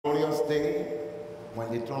day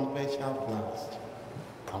when the trumpet shall blast,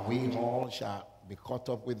 and we all shall be caught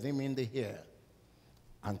up with him in the air,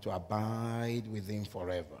 and to abide with him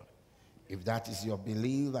forever. If that is your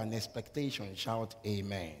belief and expectation, shout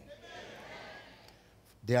amen. Amen.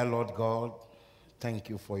 Dear Lord God, thank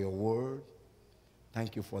you for your word.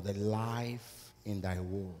 Thank you for the life in thy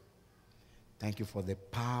word. Thank you for the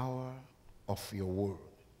power of your word.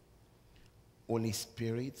 Holy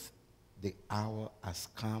Spirit, the hour has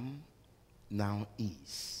come, now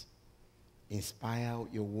is. Inspire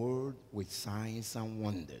your word with signs and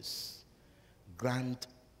wonders. Grant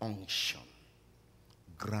unction.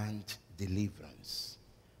 Grant deliverance.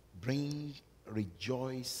 Bring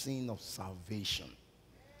rejoicing of salvation.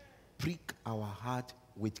 Prick our heart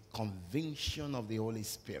with conviction of the Holy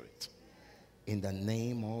Spirit. In the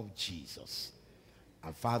name of Jesus.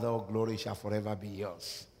 And Father, all glory shall forever be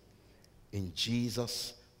yours. In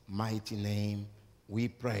Jesus' mighty name we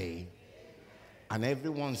pray. Amen. And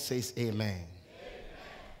everyone says amen. Amen.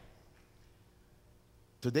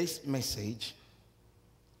 Today's message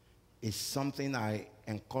is something I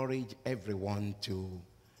encourage everyone to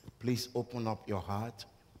please open up your heart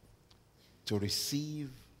to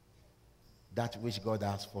receive that which God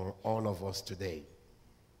has for all of us today.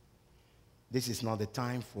 This is not the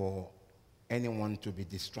time for anyone to be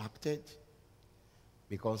distracted,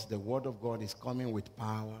 because the word of God is coming with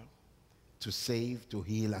power to save, to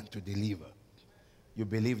heal, and to deliver. You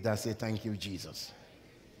believe that? Say thank you, Jesus.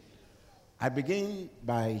 I begin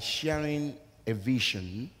by sharing a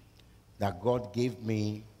vision that God gave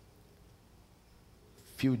me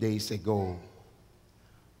a few days ago.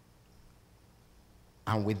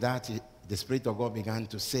 And with that, the Spirit of God began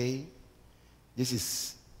to say, this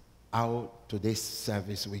is how today's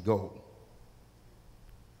service will go.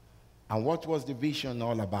 And what was the vision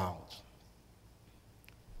all about?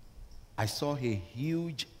 I saw a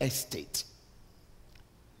huge estate,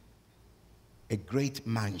 a great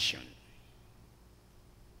mansion,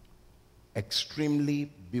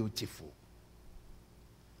 extremely beautiful.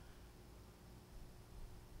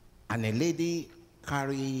 And a lady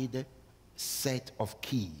carried a set of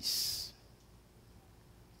keys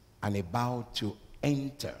and about to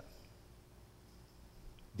enter.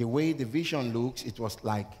 The way the vision looks, it was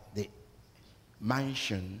like the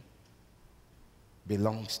mansion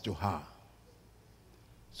belongs to her.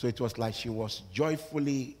 So it was like she was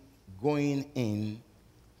joyfully going in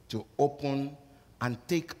to open and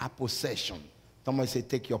take a possession. Somebody say,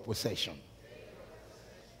 take your possession.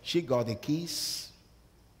 She got the keys.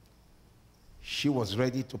 She was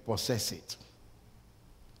ready to possess it.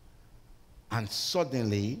 And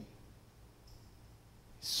suddenly,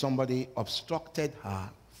 somebody obstructed her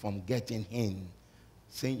from getting in,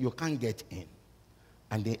 saying, you can't get in.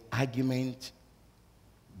 And the argument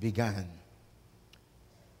began.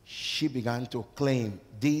 She began to claim,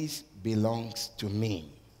 this belongs to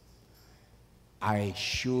me. I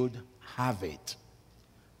should have it.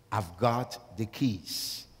 I've got the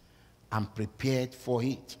keys. I'm prepared for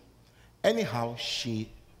it. Anyhow, she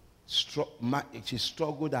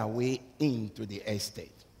struggled her way into the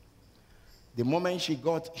estate. The moment she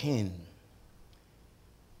got in,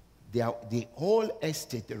 the whole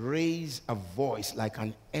estate raised a voice like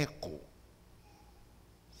an echo,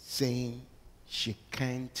 saying she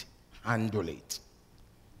can't handle it.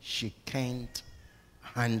 She can't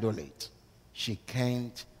handle it. She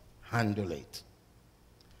can't handle it.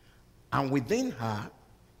 And within her,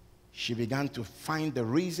 she began to find the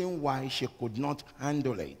reason why she could not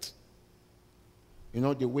handle it. You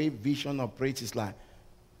know, the way vision operates is like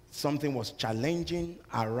something was challenging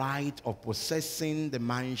her right of possessing the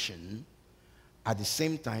mansion. At the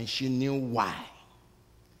same time, she knew why.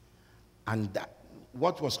 And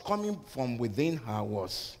what was coming from within her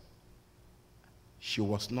was she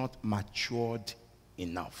was not matured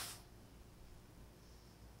enough.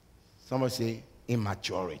 Somebody say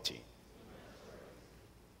immaturity.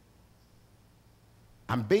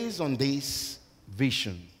 And based on this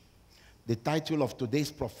vision, the title of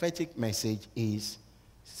today's prophetic message is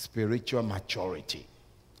Spiritual Maturity.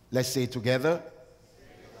 Let's say it together.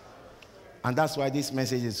 And that's why this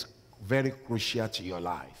message is very crucial to your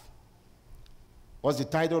life. What's the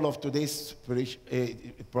title of today's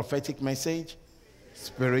prophetic message?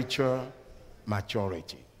 Spiritual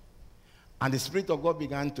Maturity. And the Spirit of God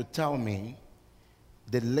began to tell me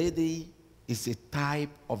the lady is a type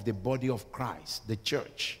of the body of Christ, the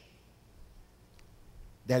church.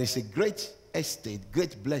 There is a great estate,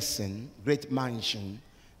 great blessing, great mansion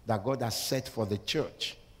that God has set for the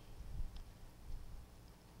church.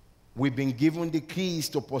 We've been given the keys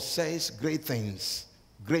to possess great things,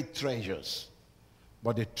 great treasures.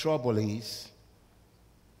 But the trouble is,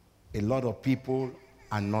 A lot of people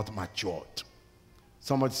are not matured.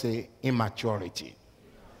 Somebody say immaturity.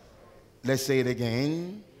 Let's say it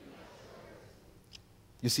again.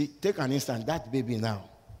 You see, take an instant, that baby now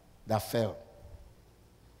that fell.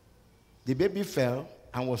 The baby fell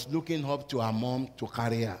and was looking up to her mom to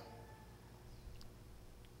carry her.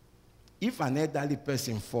 If an elderly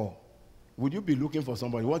person fall, would you be looking for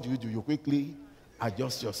somebody? What do? You quickly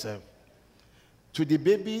adjust yourself. To the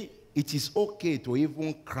baby, it is okay to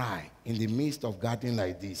even cry in the midst of gardening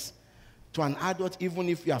like this. To an adult, even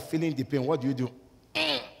if you are feeling the pain, what do?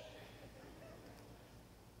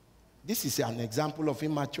 This is an example of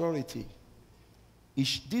immaturity.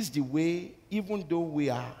 Is this the way, even though we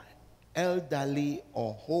are elderly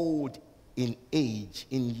or old in age,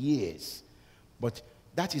 in years, but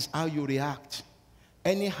that is how you react.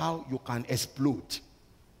 Anyhow, you can explode.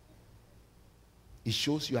 It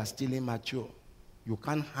shows you are still immature. You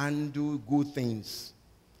can't handle good things.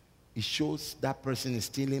 It shows that person is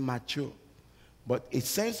still immature. But a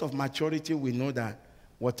sense of maturity, we know that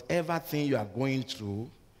whatever thing you are going through,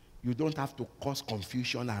 you don't have to cause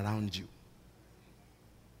confusion around you.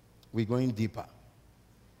 We're going deeper.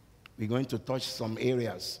 We're going to touch some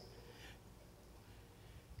areas.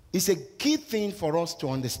 It's a key thing for us to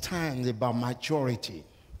understand about maturity,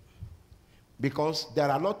 because there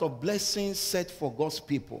are a lot of blessings set for God's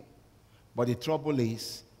people, but the trouble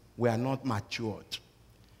is we are not matured.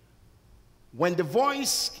 When the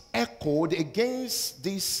voice echoed against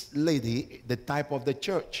this lady, the type of the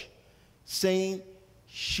church, saying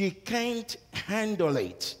she can't handle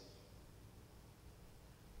it,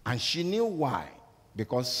 and she knew why,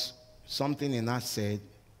 because something in her said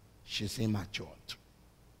she's immature.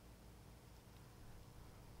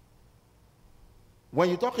 When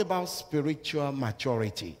you talk about spiritual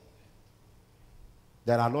maturity,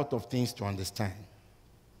 there are a lot of things to understand.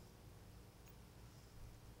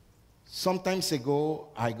 Sometimes ago,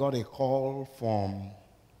 I got a call from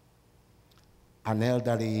an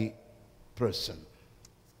elderly person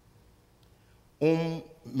whom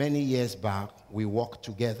many years back we worked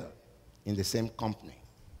together in the same company.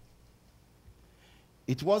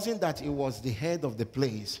 It wasn't that he was the head of the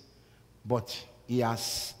place, but he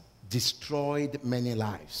has destroyed many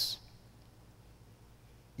lives.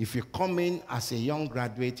 If you come in as a young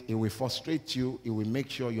graduate, it will frustrate you, it will make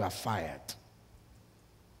sure you are fired.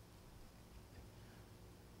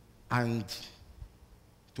 And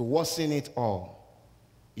to worsen it all,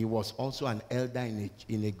 he was also an elder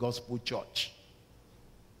in a gospel church.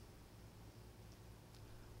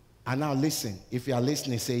 And now listen, if you are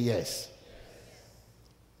listening, say yes.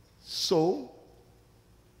 So,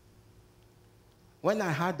 when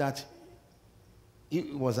I heard that he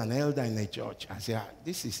was an elder in a church, I said,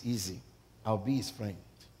 this is easy. I'll be his friend.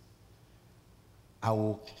 I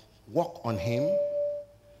will work on him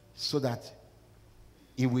so that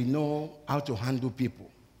he will know how to handle people.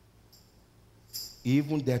 He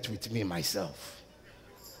even dealt with me myself.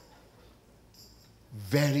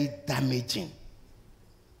 Very damaging.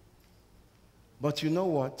 But you know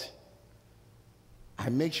what? I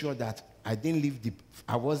make sure that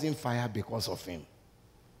I wasn't fired because of him.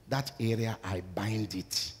 That area, I bind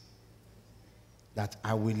it. That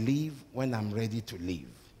I will leave when I'm ready to leave.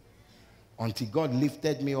 Until God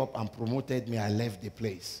lifted me up and promoted me, I left the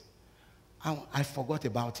place. I forgot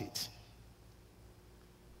about it.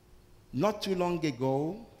 Not too long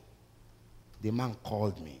ago, the man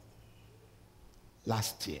called me.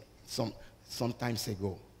 Last year, sometimes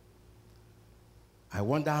ago. I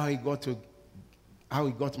wonder how he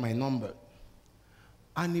got my number.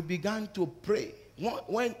 And he began to pray.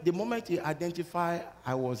 The moment he identified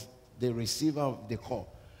I was the receiver of the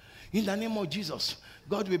call, in the name of Jesus,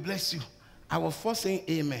 God will bless you. I was first saying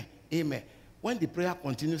amen, amen. When the prayer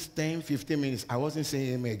continues 10, 15 minutes, I wasn't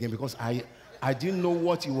saying amen again because I didn't know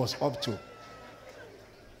what he was up to.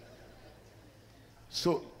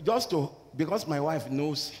 So because my wife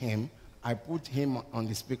knows him, I put him on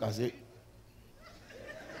the speaker and say,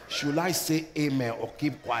 should I say amen or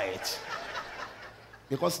keep quiet?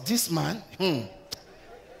 Because this man,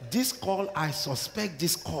 this call, I suspect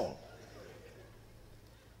this call.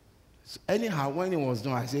 So anyhow, when he was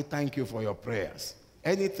done, I said, thank you for your prayers.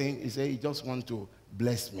 Anything, he said, he just want to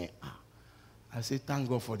bless me. I said, thank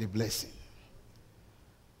God for the blessing.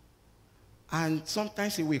 And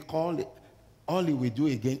sometimes he will call, all he will do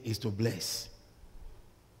again is to bless.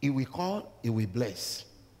 He will call, he will bless.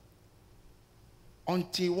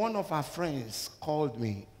 Until one of our friends called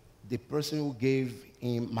me, the person who gave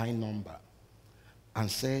him my number, and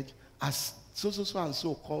said, as so and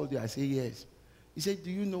so called you, I said, yes. He said, do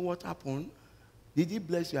you know what happened? Did he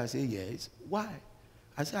bless you? I said, yes. Why?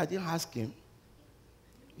 I said, I didn't ask him.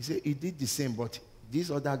 He said, he did the same, but this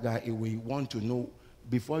other guy, he will want to know,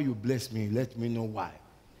 before you bless me, let me know why.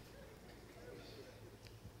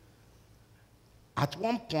 At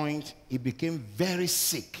one point, he became very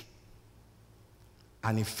sick,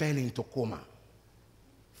 and he fell into coma.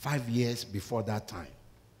 5 years before that time,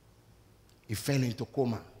 he fell into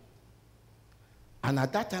coma. And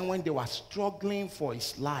at that time, when they were struggling for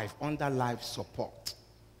his life, under life support,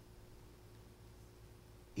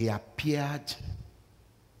 he appeared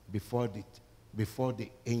before the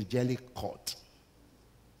angelic court.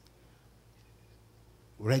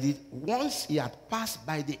 Ready? Once he had passed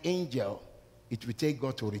by the angel, it will take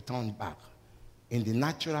God to return back. In the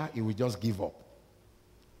natural, he will just give up.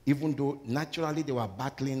 Even though naturally they were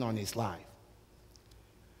battling on his life.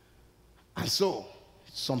 And so,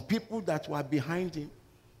 some people that were behind him,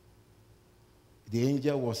 the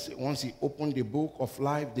angel was, once he opened the book of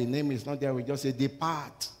life, the name is not there, we just say,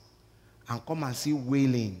 depart and come and see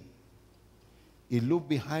wailing. He looked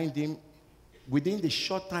behind him. Within the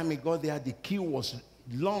short time he got there, the queue was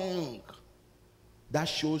long. That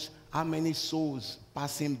shows how many souls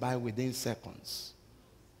passing by within seconds.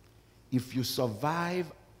 If you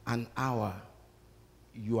survive an hour,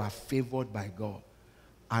 you are favored by God.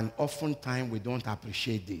 And oftentimes we don't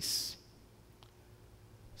appreciate this.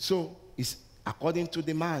 So, according to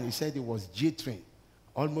the man, he said it was jittering.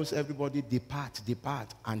 Almost everybody depart,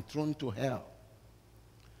 and thrown to hell.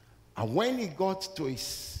 And when he got to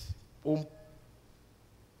his own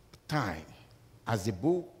time, as the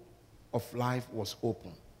book of life was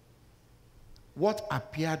open, what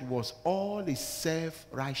appeared was all his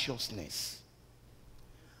self-righteousness.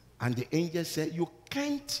 And the angel said, you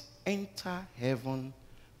can't enter heaven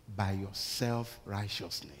by your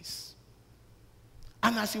self-righteousness.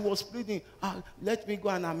 And as he was pleading, let me go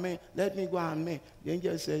and amend, let me go and amend. The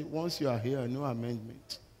angel said, once you are here, no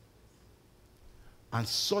amendment. And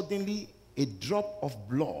suddenly, a drop of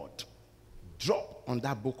blood dropped on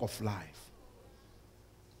that book of life,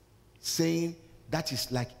 saying that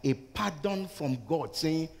is like a pardon from God,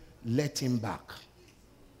 saying, let him back.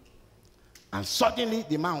 And suddenly,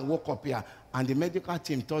 the man woke up here, and the medical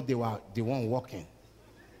team thought they were the one walking.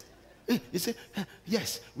 He said,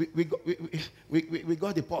 yes, we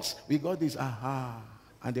got the pulse. We got this,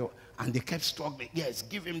 And they kept struggling. Yes,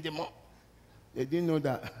 give him the more. They didn't know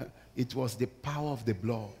that it was the power of the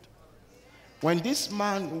blood. When this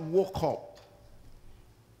man woke up,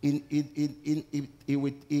 he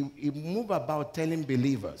moved about telling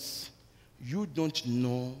believers, you don't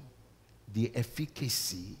know the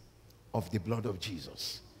efficacy of the blood of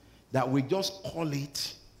Jesus. That we just call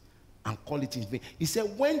it and call it in vain. He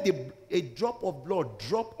said when a drop of blood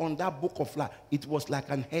dropped on that book of life, it was like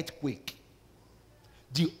an earthquake.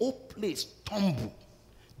 The whole place tumbled.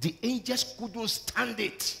 The angels couldn't stand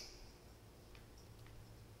it.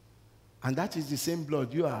 And that is the same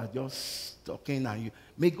blood you are just talking and you.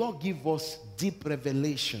 May God give us deep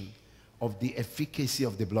revelation of the efficacy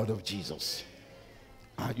of the blood of Jesus.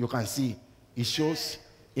 You can see it shows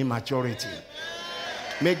immaturity.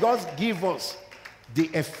 May God give us the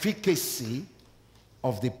efficacy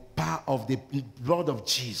of the power of the blood of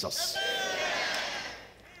Jesus.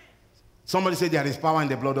 Somebody say there is power in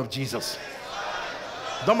the blood of Jesus.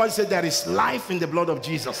 Somebody say there is life in the blood of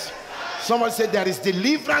Jesus. Somebody say there is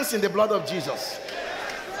deliverance in the blood of Jesus.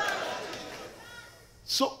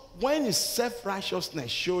 So when his self-righteousness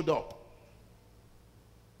showed up,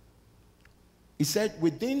 he said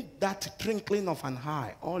within that twinkling of an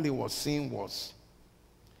eye, all he was seeing was,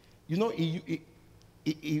 you know, he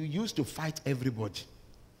used to fight everybody.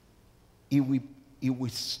 He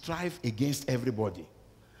would strive against everybody.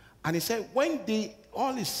 And he said when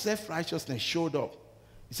all his self-righteousness showed up,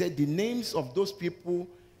 he said the names of those people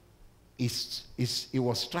he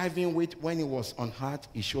was striving with when he was on earth,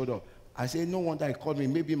 he showed up. I said, no wonder he called me.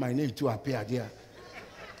 Maybe my name too appeared here.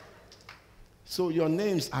 So your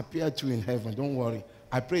names appear too in heaven. Don't worry.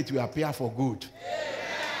 I pray it will appear for good.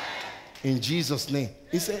 In Jesus' name.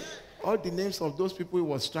 He said, all the names of those people he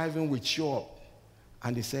was striving with show up.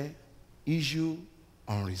 And he said, issue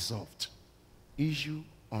unresolved. Issue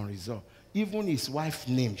unresolved. Even his wife's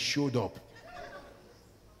name showed up.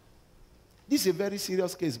 This is a very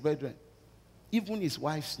serious case, brethren. Even his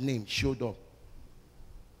wife's name showed up.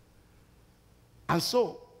 And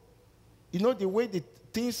so, you know, the way the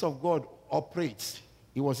things of God operates,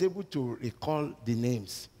 he was able to recall the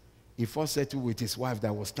names. He first settled with his wife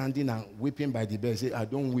that was standing and weeping by the bed. He said, I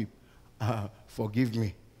don't weep. Forgive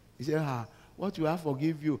me. He said, what will I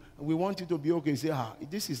forgive you? We want you to be okay. He said,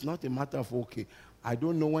 this is not a matter of okay. I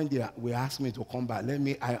don't know when they will ask me to come back.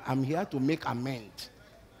 I'm here to make amends.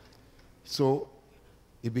 So,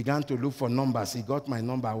 He began to look for numbers. He got my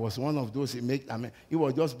number. I was one of those he made. He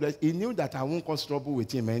was just blessed. He knew that I won't cause trouble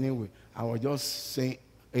with him anyway. I was just saying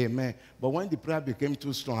amen. But when the prayer became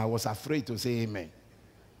too strong, I was afraid to say amen.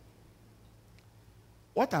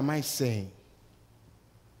 What am I saying?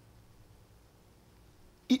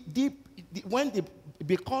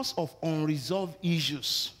 Because of unresolved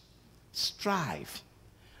issues, strife,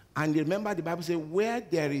 and remember the Bible says, where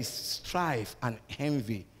there is strife and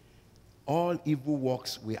envy, all evil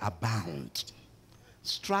works will abound.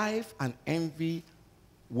 Strife and envy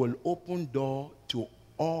will open door to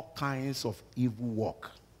all kinds of evil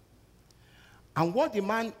work. And what the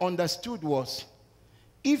man understood was,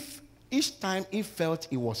 if each time he felt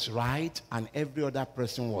he was right and every other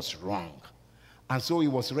person was wrong, and so he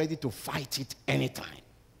was ready to fight it anytime.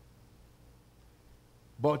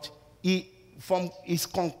 But from his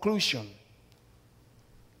conclusion,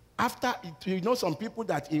 after, some people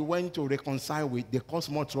that he went to reconcile with, they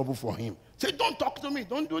caused more trouble for him. Say, don't talk to me,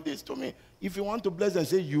 don't do this to me. If you want to bless and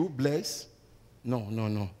say, you bless.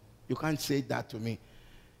 No. You can't say that to me.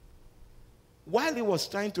 While he was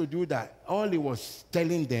trying to do that, all he was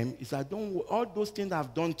telling them is that all those things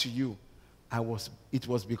I've done to you, it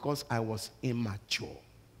was because I was immature.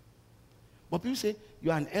 But people say,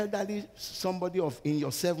 you're an elderly, somebody in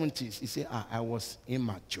your 70s. He said, I was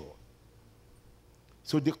immature.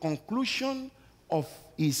 So the conclusion of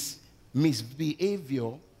his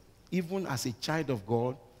misbehavior, even as a child of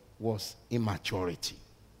God, was immaturity.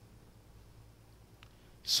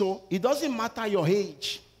 So it doesn't matter your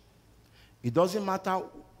age. It doesn't matter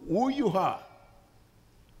who you are.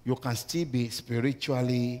 You can still be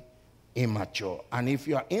spiritually immature. And if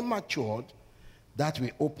you are immature, that will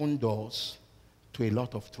open doors to a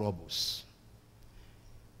lot of troubles.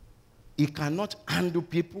 He cannot handle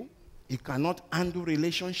people. He cannot handle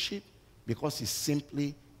relationship because he's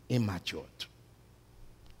simply immature.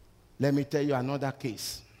 Let me tell you another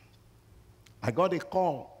case. I got a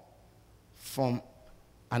call from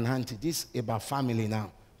an auntie. This is about family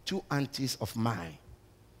now. 2 aunties of mine.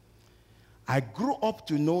 I grew up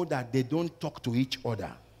to know that they don't talk to each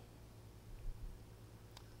other.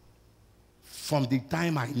 From the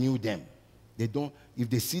time I knew them, they don't, if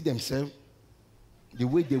they see themselves, the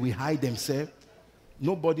way they will hide themselves,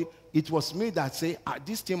 nobody, it was me that said,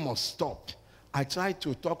 this thing must stop. I tried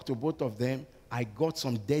to talk to both of them. I got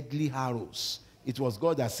some deadly arrows. It was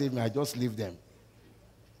God that saved me. I just leave them.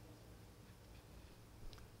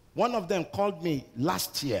 One of them called me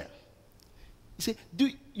last year. He said, do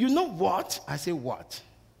you know what? I said, what?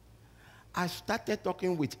 I started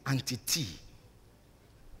talking with Auntie T.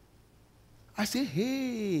 I said,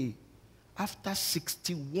 hey, after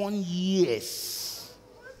 61 years.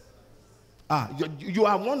 You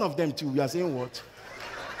are one of them too. You are saying what?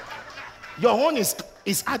 Your own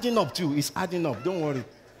is adding up too. It's adding up. Don't worry.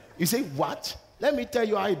 You say, what? Let me tell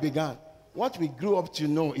you how it began. What we grew up to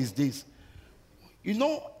know is this. You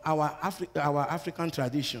know our African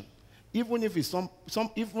tradition. Even if it's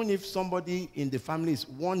even if somebody in the family is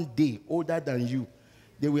one day older than you,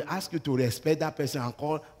 they will ask you to respect that person and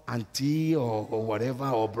call auntie or whatever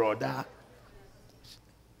or brother.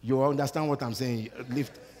 You understand what I'm saying?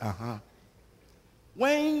 Lift.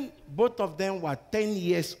 When both of them were 10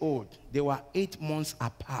 years old, they were 8 months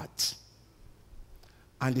apart.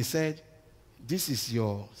 And they said, this is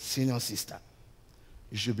your senior sister.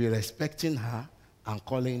 You should be respecting her and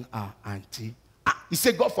calling her auntie. He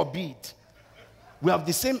said, God forbid. We have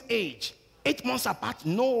the same age. 8 months apart?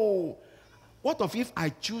 No. What if I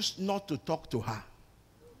choose not to talk to her?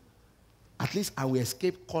 At least I will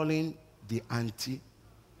escape calling the auntie.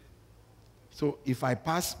 So if I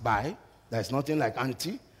pass by, there's nothing like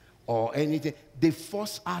auntie or anything. They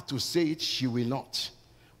force her to say it, she will not.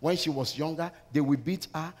 When she was younger, they will beat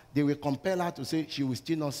her. They will compel her to say, she will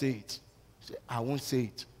still not say it. Say, I won't say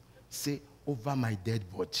it. Say, over my dead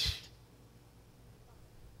body.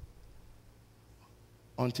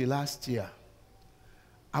 Until last year.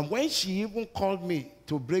 And when she even called me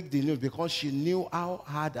to break the news because she knew how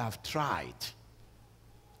hard I've tried.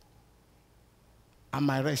 And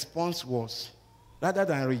my response was, rather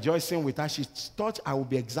than rejoicing with her, she thought I would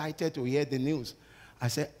be excited to hear the news. I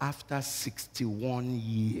said, after 61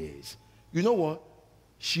 years. You know what?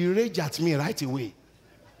 She raged at me right away.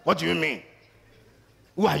 What do you mean?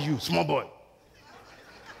 Who are you, small boy?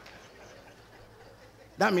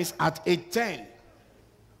 That means at age 10,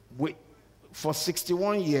 for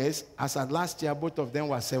 61 years, as at last year, both of them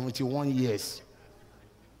were 71 years.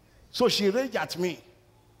 So she raged at me.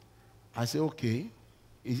 I said, okay,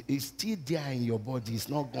 it's still there in your body. It's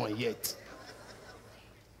not gone yet.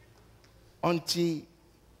 Until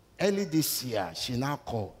early this year, she now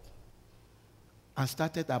called. and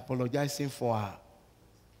started apologizing for her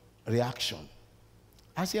reaction.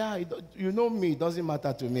 I said, you know me, it doesn't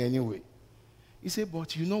matter to me anyway. He said,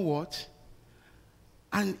 but you know what?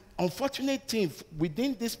 And unfortunate thing,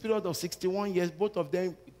 within this period of 61 years, both of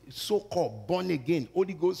them so-called born again,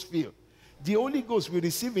 Holy Ghost filled. The Holy Ghost we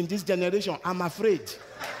receive in this generation, I'm afraid.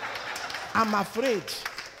 I'm afraid.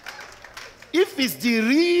 If it's the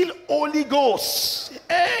real Holy Ghost,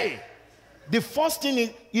 hey, the first thing is,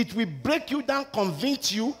 it will break you down,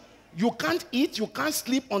 convince you. You can't eat, you can't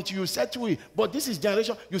sleep until you settle it. But this is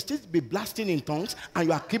generation, you still be blasting in tongues and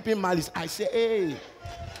you are keeping malice. I say, hey,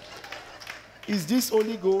 is this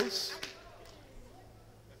Holy Ghost?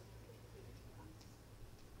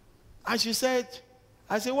 And she said,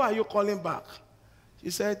 I said, why are you calling back? She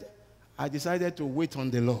said, I decided to wait on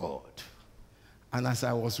the Lord. And as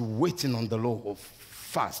I was waiting on the Lord,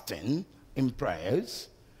 fasting in prayers,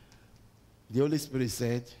 the Holy Spirit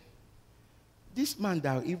said, this man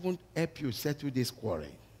that will even help you settle this quarrel,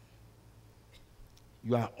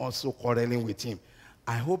 you are also quarreling with him.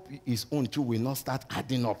 I hope his own too will not start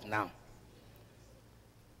adding up now.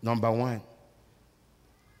 Number one.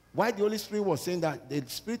 Why the Holy Spirit was saying that, the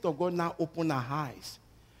Spirit of God now opened our eyes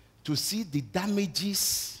to see the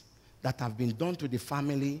damages that have been done to the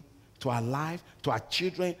family, to our life, to our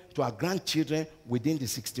children, to our grandchildren within the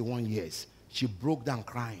 61 years. She broke down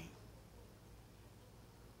crying.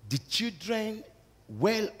 The children,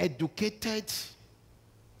 well educated,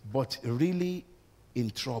 but really in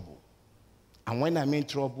trouble. And when I mean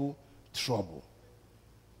trouble, trouble.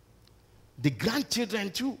 The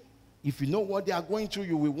grandchildren too. If you know what they are going through,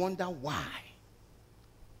 you will wonder why.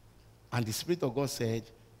 And the Spirit of God said,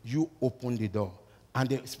 you open the door. And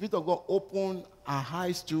the Spirit of God opened our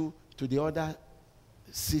eyes to the other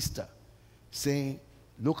sister, saying,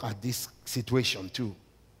 look at this situation too.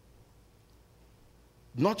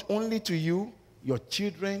 Not only to you, your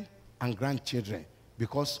children and grandchildren,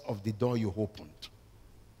 because of the door you opened.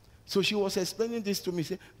 So she was explaining this to me.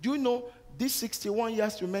 Say, do you know, this 61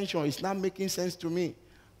 years you mentioned is not making sense to me.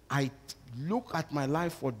 I look at my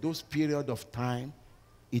life for those period of time,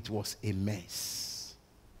 it was a mess.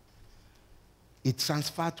 It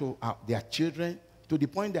transferred to their children to the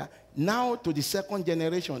point that now to the second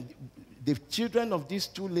generation, the children of these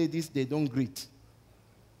two ladies, they don't greet.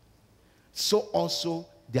 So also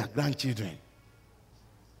their grandchildren.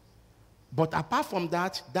 But apart from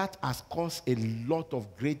that, that has caused a lot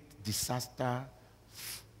of great disaster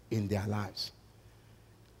in their lives.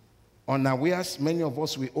 Unawares, many of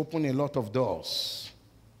us will open a lot of doors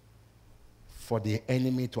for the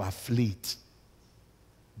enemy to afflict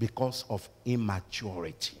because of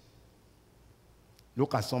immaturity.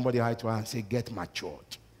 Look at somebody eye to eye and say, get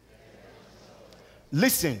matured.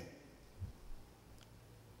 Listen.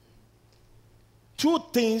 Two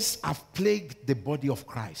things have plagued the body of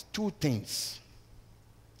Christ. Two things.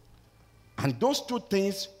 And those two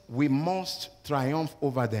things, we must triumph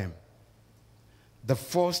over them. The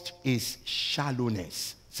first is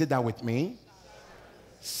shallowness. Say that with me.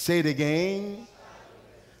 Say it again.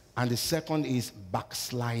 And the second is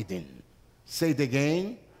backsliding. Say it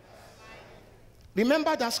again.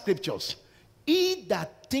 Remember that scriptures. He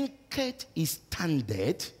that thinketh he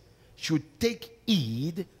standeth should take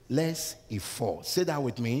heed lest he fall. Say that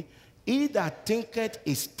with me. He that thinketh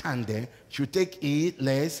he standeth should take heed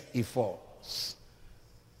lest he falls.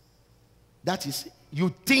 That is,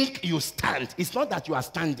 you think you stand. It's not that you are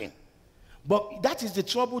standing. But that is the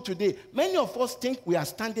trouble today. Many of us think we are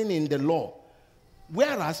standing in the law,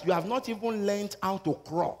 whereas you have not even learned how to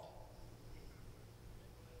crawl.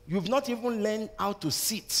 You've not even learned how to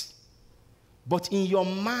sit. But in your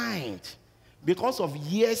mind, because of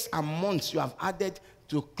years and months you have added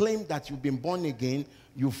to claim that you've been born again,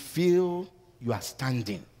 you feel you are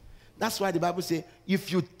standing. That's why the Bible says,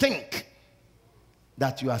 if you think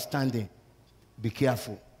that you are standing, be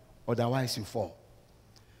careful, otherwise you fall.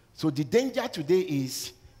 So the danger today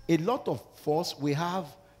is a lot of us, we have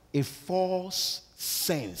a false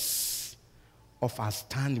sense of our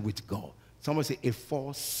stand with God. Somebody say a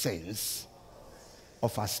false sense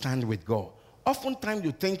of our stand with God. Oftentimes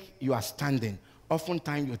you think you are standing.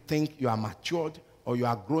 Oftentimes you think you are matured or you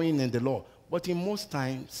are growing in the Lord. But in most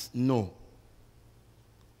times, no.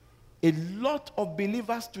 A lot of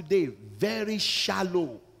believers today, very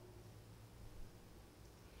shallow.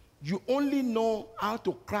 You only know how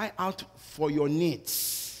to cry out for your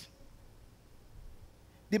needs.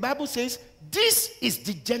 The Bible says, this is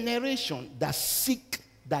the generation that seek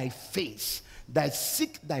thy face. That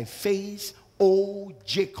seek thy face, O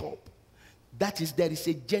Jacob. That is, there is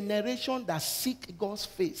a generation that seek God's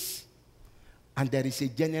face. And there is a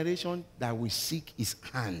generation that will seek his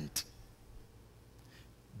hand.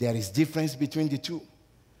 There is difference between the two.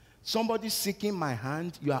 Somebody seeking my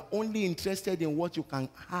hand, you are only interested in what you can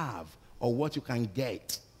have or what you can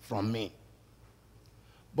get from me.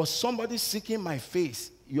 But somebody seeking my face,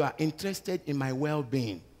 you are interested in my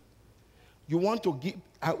well-being. You want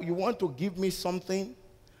to give me something.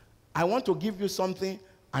 I want to give you something,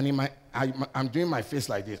 and I'm doing my face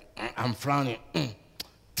like this. I'm frowning.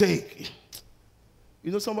 Take.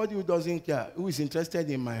 You know, somebody who doesn't care, who is interested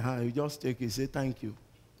in my hand, you just take it, say thank you.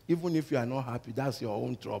 Even if you are not happy, that's your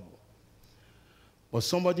own trouble. But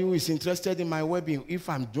somebody who is interested in my well-being,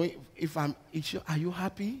 are you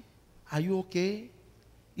happy? Are you okay?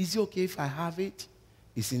 Is it okay if I have it?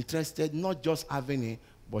 Is interested not just having it,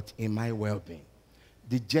 but in my well-being.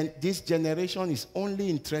 This generation is only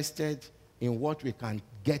interested in what we can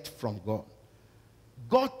get from God.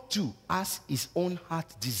 God too has his own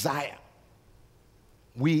heart desire.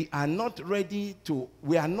 We are not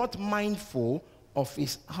mindful of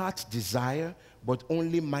his heart desire, but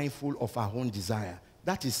only mindful of our own desire.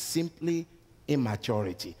 That is simply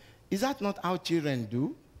immaturity. Is that not how children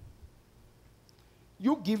do?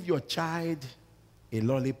 You give your child a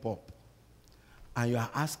lollipop, and you are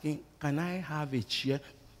asking, can I have a chair?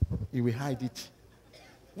 He will hide it.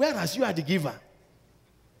 Whereas you are the giver.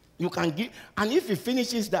 You can give, and if he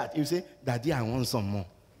finishes that, you say, Daddy, I want some more.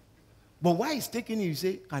 But why he's taking it, you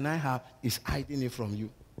say, can I have? He's hiding it from you.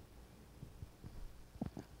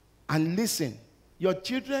 And listen, your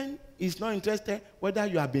children is not interested whether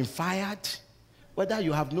you have been fired, whether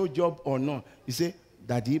you have no job or not. You say,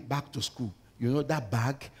 Daddy, back to school. You know that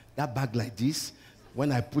bag like this,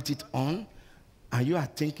 when I put it on, and you are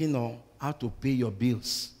thinking of how to pay your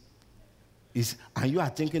bills. And you are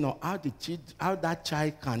thinking of how that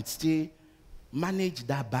child can still manage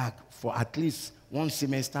that bag for at least one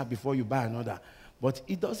semester before you buy another. But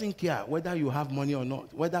he doesn't care whether you have money or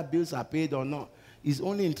not, whether bills are paid or not. He's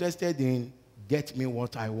only interested in get me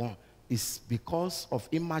what I want. It's because of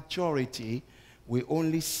immaturity we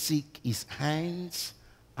only seek his hands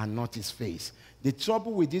and not his face. The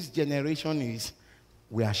trouble with this generation is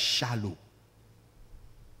we are shallow.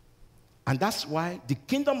 And that's why the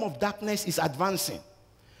kingdom of darkness is advancing.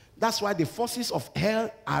 That's why the forces of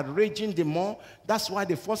hell are raging the more. That's why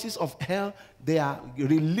the forces of hell, they are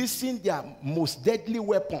releasing their most deadly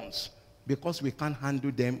weapons. Because we can't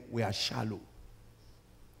handle them, we are shallow.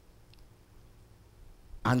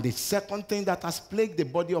 And the second thing that has plagued the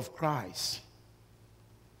body of Christ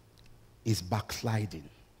is backsliding.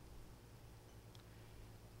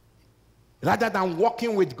 Rather than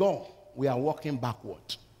walking with God, we are walking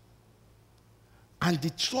backward. And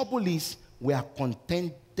the trouble is, we are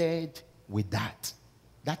contented with that.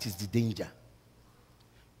 That is the danger.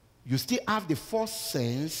 You still have the first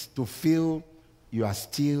sense to feel you are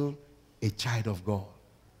still a child of God.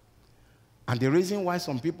 And the reason why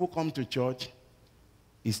some people come to church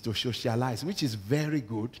is to socialize, which is very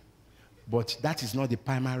good, but that is not the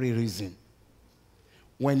primary reason.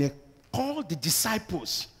 When he called the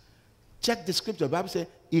disciples, check the scripture, the Bible says,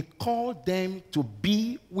 he called them to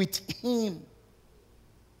be with him.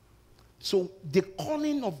 So the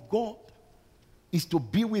calling of God is to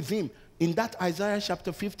be with him. In that Isaiah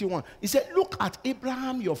chapter 51, he said, look at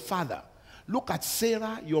Abraham, your father. Look at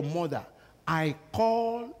Sarah, your mother. I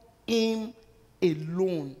call him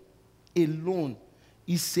alone. Alone.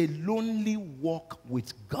 It's a lonely walk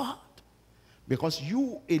with God. Because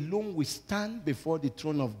you alone will stand before the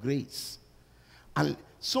throne of grace. And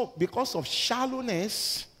so because of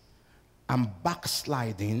shallowness and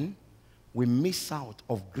backsliding, we miss out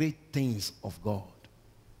of great things of God.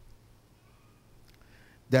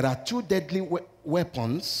 There are two deadly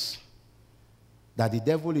weapons that the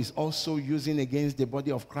devil is also using against the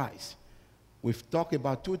body of Christ. We've talked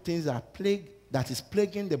about two things that is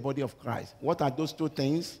plaguing the body of Christ. What are those two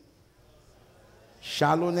things?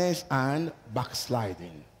 Shallowness and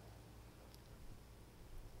backsliding.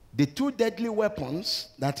 The two deadly weapons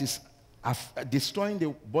that is destroying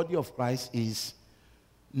the body of Christ is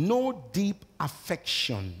no deep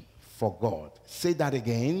affection for God. Say that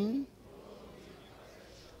again.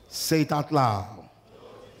 Say it out loud.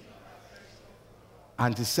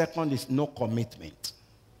 And the second is no commitment.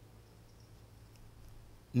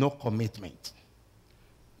 No commitment.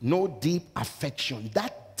 No deep affection.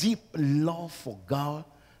 That deep love for God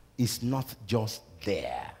is not just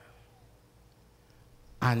there.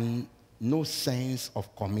 And no sense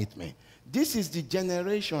of commitment. This is the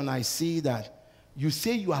generation I see that you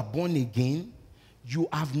say you are born again, you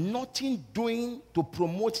have nothing doing to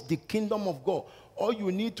promote the kingdom of God. All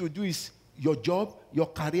you need to do is your job, your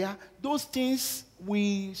career. Those things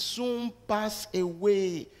will soon pass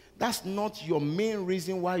away. That's not your main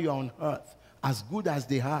reason why you're on earth. as good as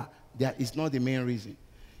they are, that is not the main reason.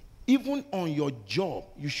 Even on your job,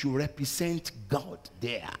 you should represent God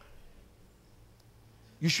there.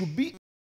 You should be